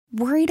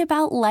Worried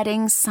about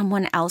letting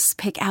someone else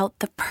pick out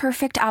the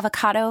perfect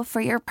avocado for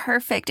your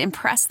perfect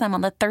impress them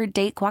on the third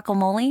date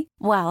guacamole?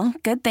 Well,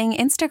 good thing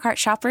Instacart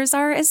shoppers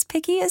are as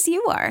picky as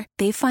you are.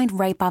 They find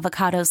ripe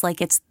avocados like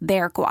it's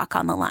their guac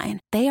on the line.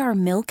 They are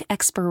milk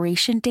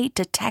expiration date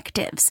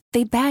detectives.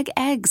 They bag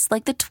eggs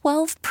like the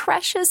 12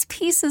 precious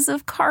pieces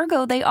of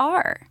cargo they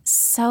are.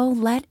 So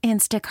let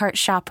Instacart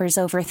shoppers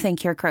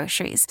overthink your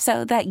groceries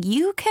so that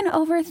you can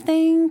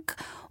overthink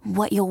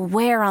what you'll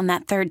wear on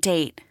that third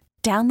date.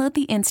 Download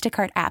the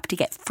Instacart app to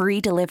get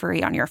free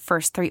delivery on your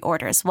first 3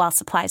 orders while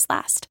supplies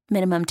last.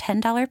 Minimum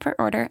 $10 per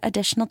order.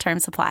 Additional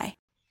terms apply.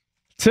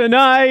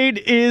 Tonight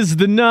is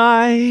the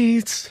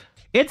night.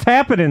 It's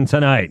happening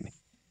tonight.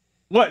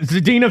 What,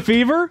 Zadina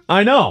Fever?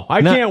 I know.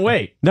 I can't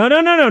wait. No.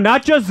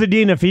 Not just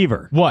Zadina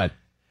Fever. What?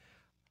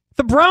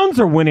 The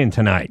Browns are winning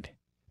tonight.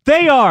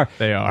 They are.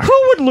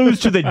 Who would lose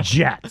to the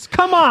Jets?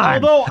 Come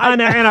on. Although in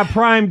a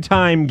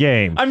primetime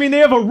game. I mean, they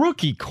have a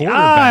rookie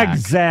quarterback.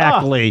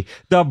 Exactly.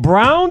 The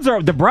Browns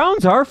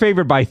are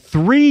favored by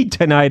 3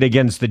 tonight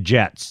against the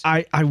Jets.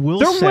 I will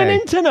They're say.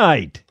 winning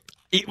tonight.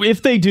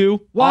 If they do,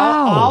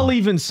 wow. I'll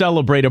even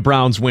celebrate a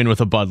Browns win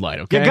with a Bud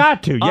Light, okay? You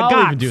got to.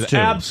 I'll even do that.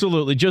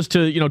 Absolutely. Just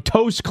to,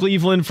 toast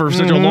Cleveland for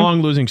such a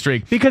long losing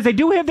streak. Because they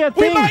do have that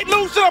thing. We might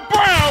lose to the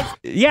Browns!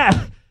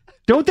 Yeah.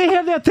 Don't they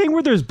have that thing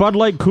where there's Bud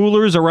Light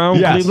coolers around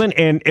Cleveland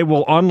and it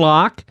will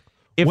unlock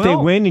if they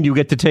win and you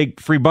get to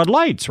take free Bud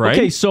Lights, right?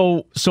 Okay,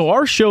 so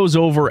our show's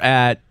over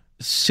at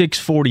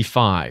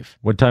 6:45.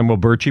 What time will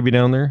Birchie be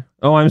down there?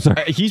 Oh, I'm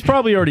sorry. He's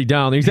probably already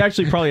down. He's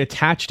actually probably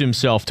attached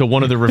himself to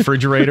one of the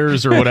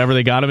refrigerators or whatever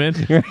they got him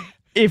in.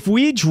 If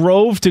we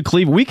drove to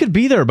Cleveland, we could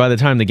be there by the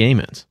time the game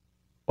ends.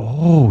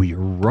 Oh, you're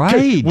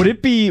right. Would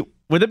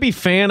it be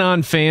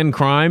fan-on-fan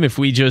crime if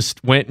we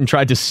just went and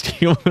tried to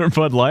steal their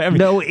Bud Light? I mean,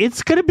 no,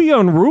 it's going to be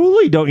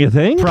unruly, don't you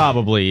think?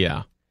 Probably,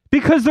 yeah.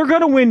 Because they're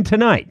going to win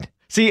tonight.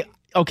 See,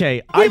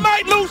 okay. We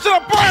might lose to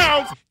the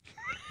Browns!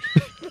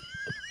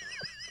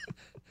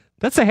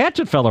 That's a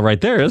hatchet fella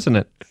right there, isn't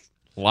it?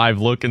 Live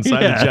look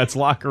inside the Jets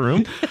locker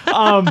room.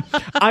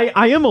 I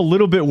am a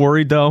little bit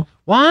worried, though.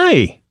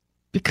 Why?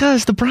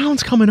 Because the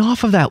Browns coming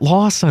off of that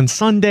loss on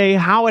Sunday,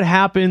 how it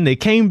happened, they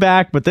came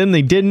back, but then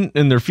they didn't,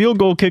 and their field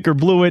goal kicker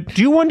blew it.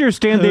 Do you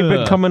understand they've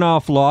been coming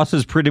off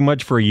losses pretty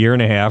much for a year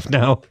and a half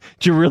now?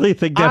 Do you really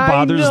think that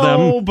bothers them?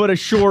 No, but a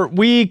short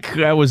week.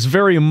 That was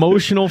very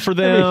emotional for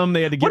them.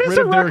 They had to get rid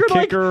of their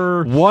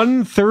kicker. Like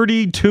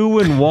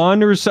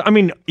 132-1 or so. I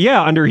mean,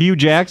 yeah, under Hugh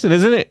Jackson,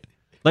 isn't it?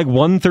 Like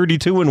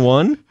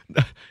 132-1?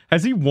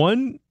 Has he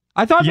won?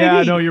 I thought maybe.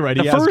 Yeah, no, you're right.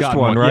 The first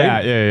one,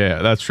 right?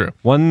 Yeah, that's true.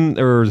 One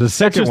or the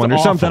second one or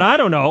awful. something. I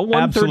don't know.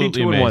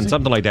 132-1,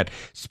 something like that.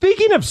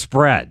 Speaking of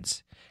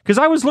spreads, because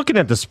I was looking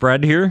at the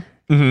spread here,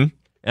 and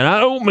I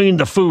don't mean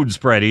the food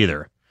spread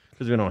either,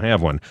 because we don't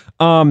have one.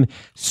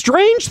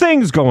 Strange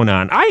things going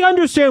on. I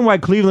understand why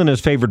Cleveland is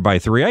favored by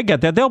 3. I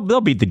get that.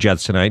 They'll beat the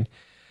Jets tonight.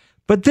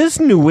 But this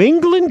New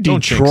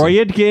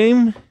England-Detroit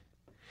game,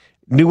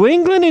 New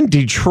England and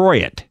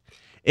Detroit,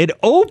 it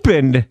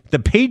opened the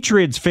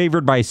Patriots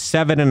favored by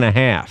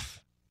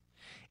 7.5.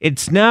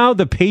 It's now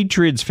the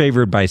Patriots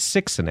favored by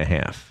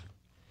 6.5.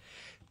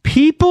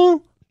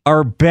 People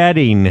are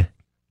betting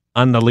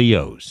on the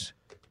Leos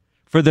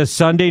for the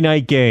Sunday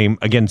night game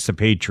against the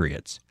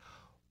Patriots.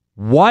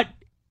 What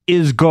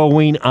is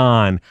going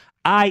on?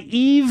 I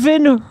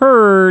even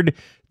heard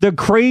the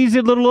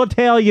crazy little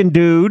Italian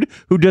dude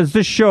who does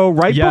the show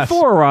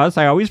before us.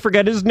 I always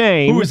forget his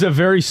name. Who is a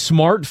very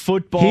smart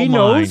football He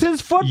knows his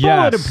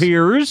football, it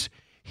appears.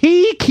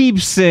 He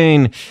keeps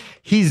saying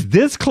he's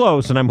this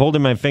close, and I'm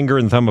holding my finger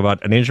and thumb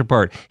about an inch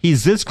apart.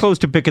 He's this close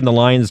to picking the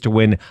Lions to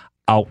win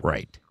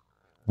outright.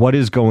 What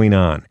is going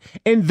on?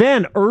 And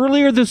then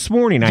earlier this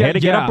morning, I had to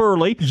get up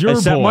early. I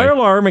set my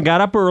alarm and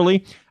got up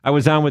early. I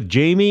was on with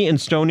Jamie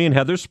and Stoney and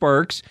Heather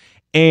Sparks,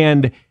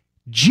 and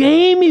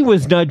Jamie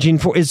was nudging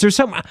for, is there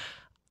something?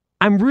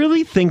 I'm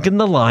really thinking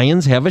the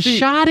Lions have a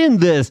shot in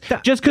this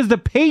just because the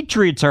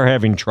Patriots are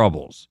having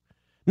troubles.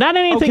 Not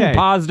anything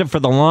positive for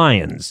the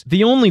Lions.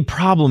 The only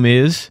problem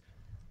is,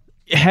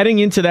 heading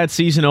into that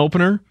season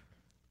opener,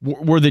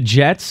 were the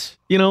Jets,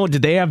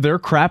 did they have their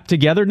crap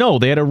together? No,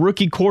 they had a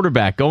rookie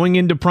quarterback going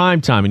into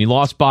primetime, and he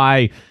lost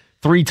by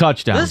 3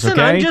 touchdowns. Listen,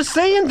 I'm just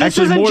saying, this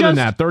Actually, isn't more just than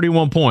that,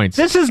 31 points.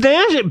 This is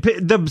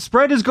the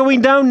spread is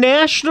going down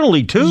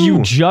nationally too.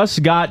 You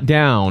just got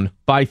down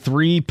by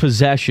 3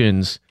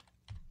 possessions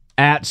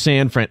at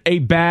San Fran, a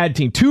bad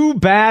team, 2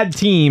 bad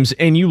teams,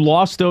 and you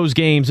lost those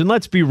games. And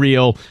let's be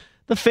real,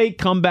 the fake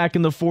comeback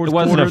in the fourth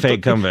quarter. It wasn't a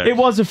fake comeback. It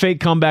was a fake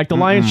comeback. The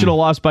Lions should have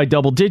lost by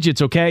double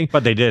digits, okay?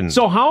 But they didn't.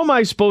 So how am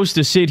I supposed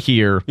to sit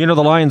here? The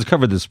Lions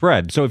covered the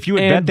spread. So if you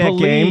had bet that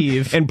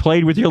game and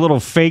played with your little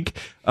fake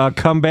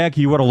comeback,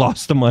 you would have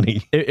lost the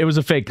money. It was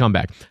a fake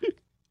comeback.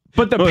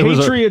 But the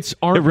Patriots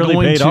aren't really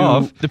going paid to.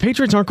 off. The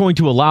Patriots aren't going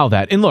to allow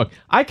that. And look,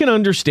 I can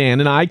understand,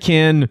 and I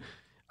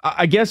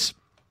guess,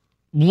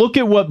 look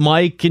at what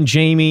Mike and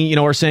Jamie,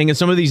 are saying, and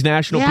some of these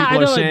national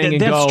people are saying,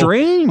 and that's go,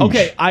 strange.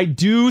 Okay, I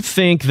do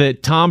think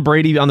that Tom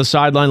Brady on the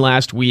sideline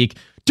last week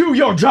do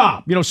your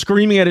job,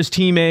 screaming at his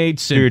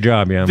teammates. Do your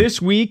job, yeah.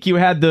 This week you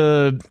had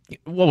the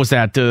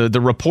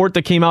report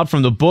that came out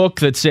from the book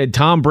that said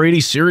Tom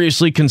Brady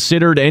seriously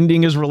considered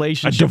ending his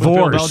relationship with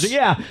Bill Belichick.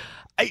 Yeah.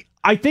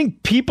 I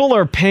think people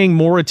are paying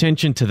more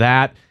attention to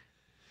that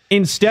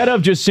instead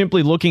of just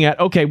simply looking at,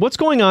 okay, what's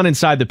going on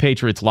inside the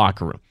Patriots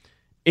locker room?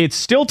 It's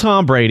still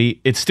Tom Brady.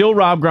 It's still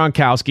Rob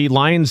Gronkowski.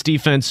 Lions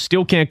defense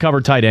still can't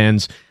cover tight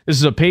ends. This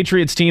is a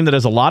Patriots team that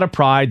has a lot of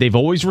pride. They've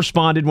always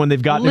responded when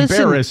they've gotten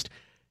embarrassed.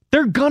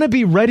 They're going to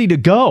be ready to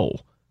go.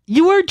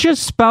 You are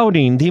just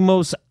spouting the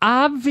most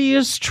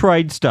obvious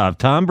trite stuff.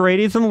 Tom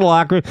Brady's in the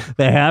locker room.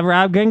 They have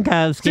Rob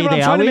Gronkowski.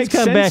 They always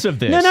come back. Of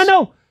this.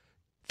 No.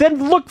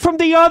 Then look from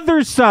the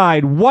other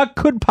side. What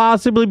could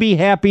possibly be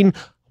happening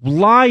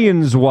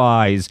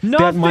Lions-wise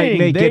that might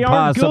make it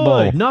possible?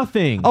 Good.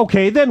 Nothing.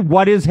 Okay, then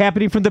what is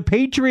happening from the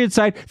Patriots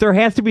side? There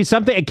has to be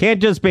something. It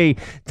can't just be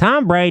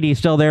Tom Brady's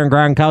still there and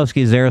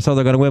Gronkowski's there, so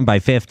they're going to win by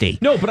 50.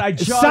 No, but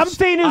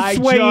something is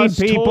swaying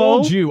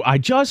people. I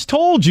just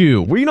told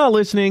you. Were you not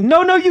listening?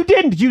 No, you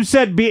didn't. You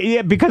said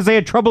because they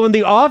had trouble in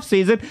the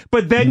offseason,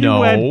 but then you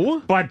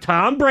went, but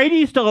Tom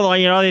Brady's still,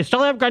 they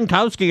still have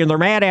Gronkowski and they're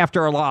mad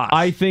after a loss.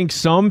 I think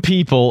some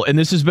people, and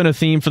this has been a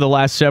theme for the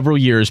last several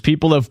years,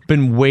 people have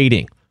been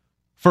waiting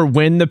for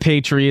when the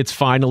Patriots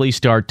finally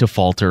start to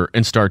falter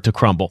and start to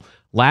crumble.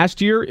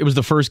 Last year, it was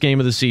the first game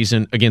of the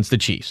season against the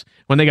Chiefs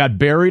when they got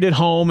buried at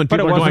home, and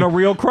people but it wasn't going, a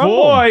real crumble.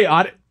 Boy,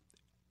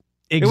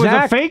 it was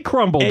a fake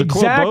crumble.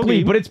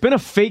 Exactly, but it's been a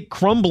fake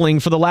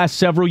crumbling for the last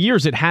several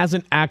years. It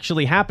hasn't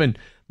actually happened.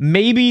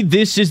 Maybe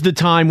this is the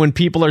time when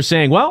people are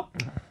saying, well,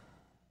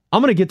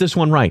 I'm going to get this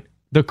one right.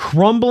 The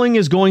crumbling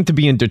is going to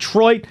be in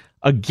Detroit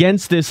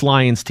against this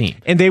Lions team.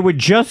 And they would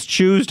just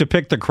choose to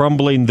pick the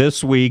crumbling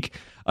this week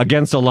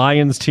against a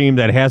Lions team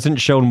that hasn't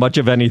shown much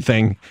of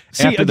anything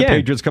after the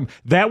Patriots come.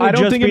 That would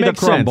just be the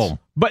crumble. Sense.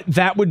 But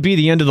that would be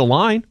the end of the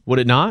line, would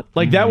it not?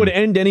 That would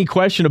end any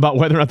question about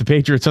whether or not the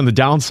Patriots on the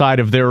downside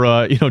of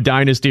their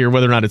dynasty or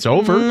whether or not it's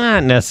over.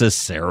 Not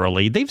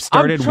necessarily. They've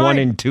started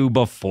 1-2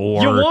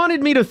 before. You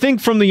wanted me to think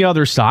from the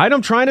other side.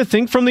 I'm trying to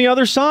think from the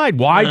other side.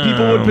 Why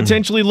people would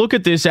potentially look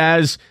at this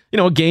as,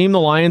 a game the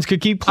Lions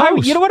could keep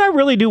close. You know what I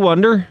really do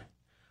wonder?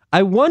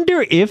 I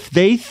wonder if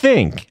they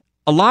think,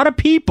 a lot of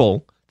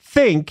people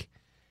think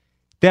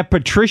that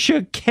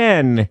Patricia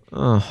can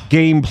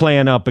game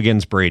plan up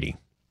against Brady.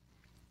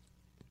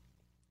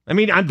 I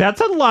mean,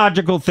 that's a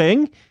logical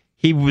thing.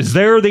 He was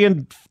there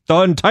the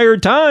entire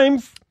time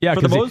for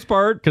the most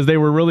part. Because they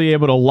were really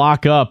able to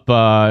lock up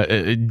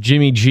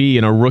Jimmy G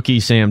and a rookie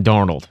Sam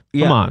Darnold.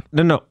 Come on.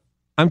 No.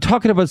 I'm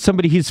talking about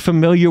somebody he's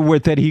familiar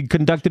with that he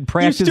conducted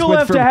practice with. You still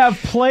have to have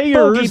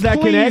players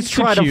that can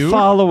execute. Try to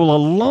follow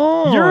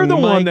along. You're the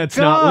one that's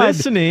not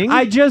listening.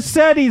 I just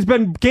said he's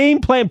been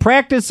game plan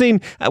practicing,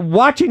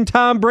 watching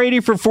Tom Brady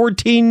for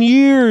 14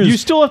 years. You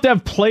still have to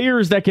have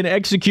players that can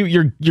execute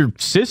your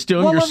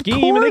system, your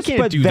scheme, and they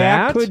can't do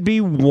that. That could be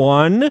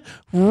one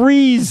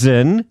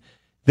reason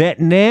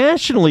that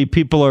nationally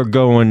people are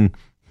going,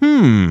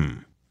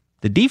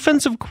 the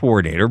defensive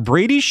coordinator,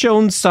 Brady's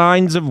shown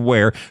signs of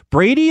wear.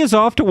 Brady is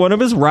off to one of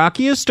his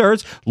rockiest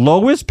starts,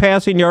 lowest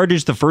passing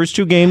yardage the first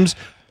two games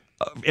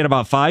in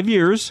about 5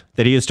 years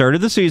that he has started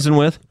the season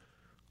with.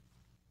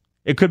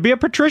 It could be a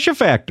Patricia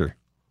factor.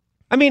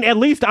 I mean, at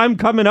least I'm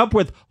coming up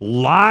with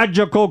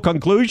logical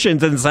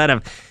conclusions instead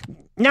of,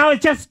 no,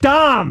 it's just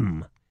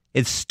dumb.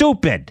 It's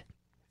stupid.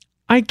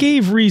 I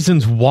gave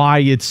reasons why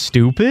it's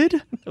stupid.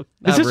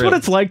 Is this what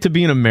it's like to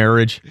be in a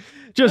marriage?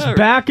 Just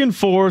back and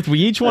forth. We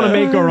each want to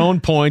make our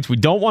own points. We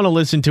don't want to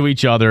listen to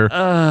each other.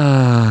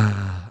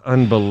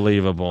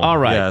 Unbelievable. All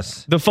right.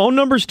 Yes. The phone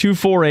number is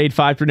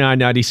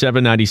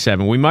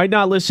 248-539-9797. We might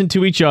not listen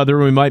to each other.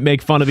 We might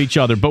make fun of each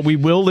other, but we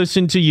will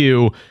listen to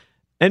you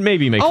and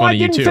maybe make fun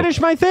of you too. I didn't finish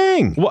my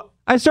thing. What?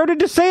 I started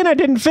to say and I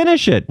didn't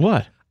finish it.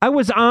 What? I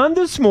was on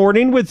this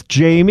morning with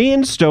Jamie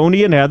and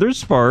Stoney and Heather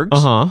Sparks.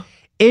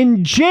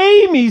 And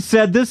Jamie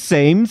said the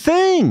same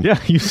thing. Yeah,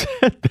 you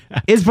said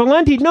that. Is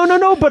Valenti?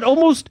 No, but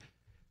almost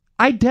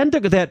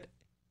identical. That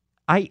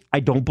I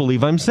don't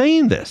believe I'm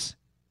saying this.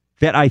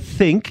 That I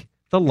think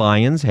the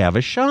Lions have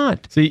a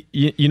shot. See,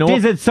 you know,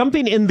 is it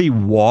something in the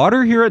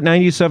water here at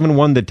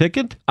 97.1 The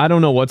Ticket? I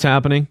don't know what's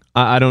happening.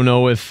 I don't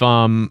know if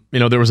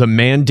there was a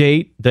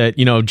mandate that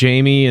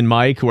Jamie and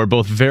Mike, who are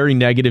both very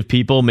negative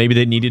people, maybe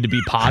they needed to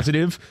be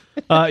positive.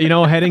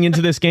 Heading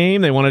into this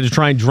game, they wanted to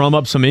try and drum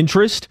up some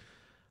interest.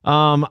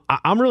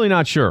 I'm really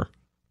not sure,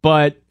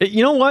 but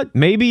you know what?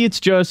 Maybe it's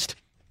just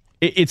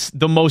it's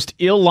the most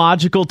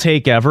illogical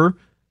take ever.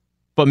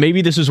 But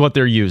maybe this is what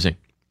they're using.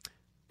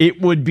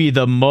 It would be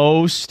the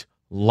most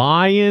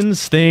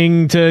Lions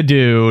thing to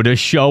do to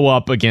show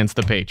up against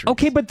the Patriots.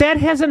 Okay, but that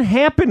hasn't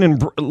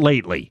happened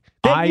lately.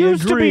 That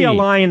used to be a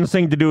Lions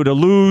thing to do, to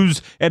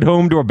lose at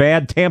home to a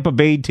bad Tampa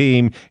Bay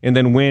team and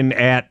then win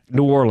at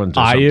New Orleans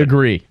or something. I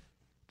agree.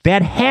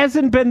 That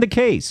hasn't been the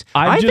case.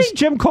 I think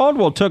Jim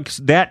Caldwell took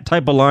that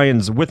type of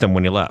Lions with him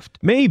when he left.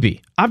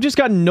 Maybe. I've just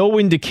got no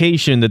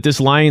indication that this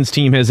Lions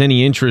team has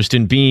any interest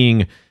in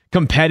being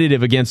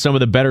competitive against some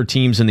of the better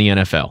teams in the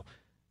NFL.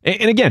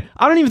 And again,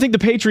 I don't even think the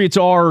Patriots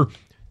are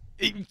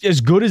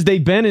as good as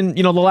they've been in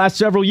the last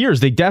several years.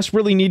 They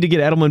desperately need to get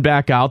Edelman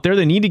back out there.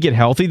 They need to get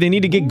healthy. They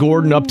need to get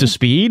Gordon up to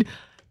speed.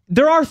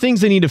 There are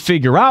things they need to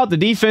figure out. The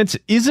defense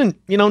isn't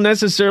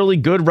necessarily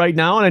good right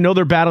now, and I know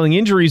they're battling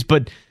injuries,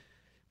 but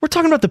we're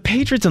talking about the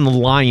Patriots and the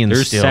Lions.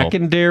 Their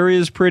secondary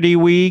is pretty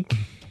weak.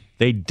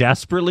 They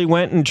desperately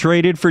went and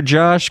traded for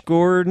Josh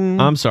Gordon.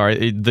 I'm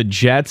sorry, the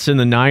Jets and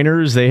the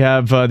Niners, they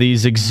have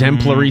these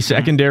exemplary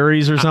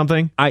secondaries or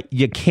something?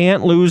 You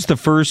can't use the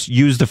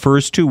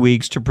first 2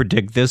 weeks to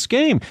predict this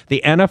game.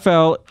 The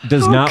NFL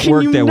does not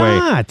work that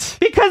way.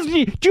 Because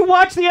you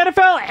watch the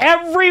NFL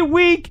every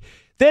week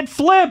that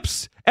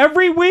flips.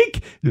 Every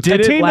week, Did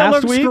a team that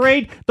looks week?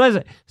 great,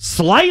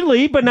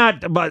 slightly, but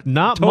not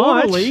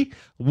totally. Much.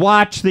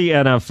 Watch the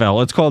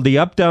NFL. It's called the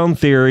up-down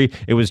theory.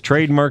 It was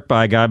trademarked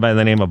by a guy by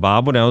the name of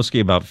Bob Wieniawski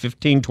about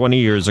 15, 20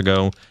 years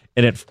ago,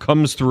 and it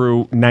comes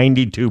through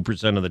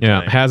 92% of the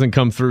time. Yeah, hasn't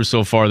come through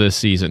so far this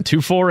season.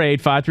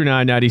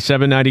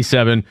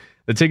 248-539-9797.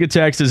 The ticket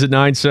text is at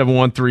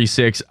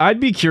 97136. I'd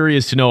be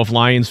curious to know if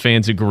Lions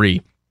fans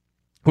agree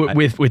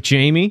with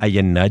Jamie. Are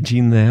you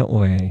nudging that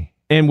way?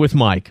 And with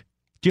Mike.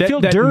 Do you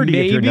feel dirty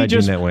if you're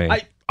nudging that way?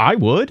 I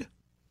would.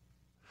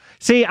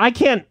 See, I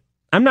can't.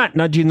 I'm not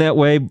nudging that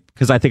way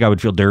because I think I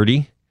would feel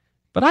dirty,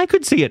 but I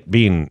could see it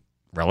being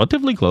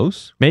relatively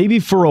close. Maybe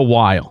for a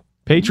while.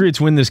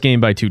 Patriots win this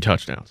game by 2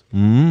 touchdowns.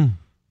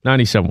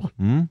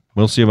 97-1.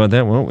 We'll see about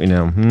that, won't we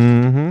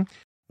now?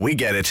 We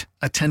get it.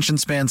 Attention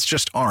spans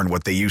just aren't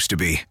what they used to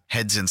be.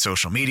 Heads in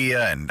social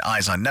media and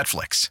eyes on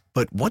Netflix.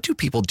 But what do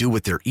people do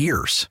with their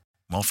ears?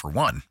 Well, for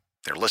one,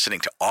 they're listening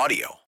to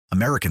audio.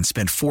 Americans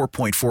spend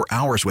 4.4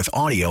 hours with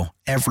audio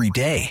every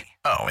day.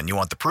 Oh, and you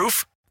want the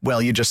proof?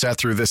 Well, you just sat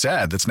through this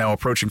ad that's now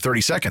approaching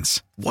 30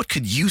 seconds. What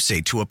could you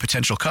say to a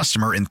potential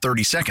customer in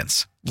 30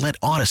 seconds? Let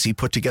Odyssey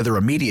put together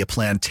a media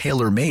plan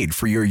tailor-made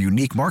for your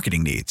unique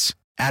marketing needs.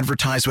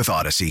 Advertise with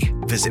Odyssey.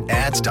 Visit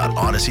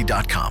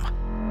ads.odyssey.com.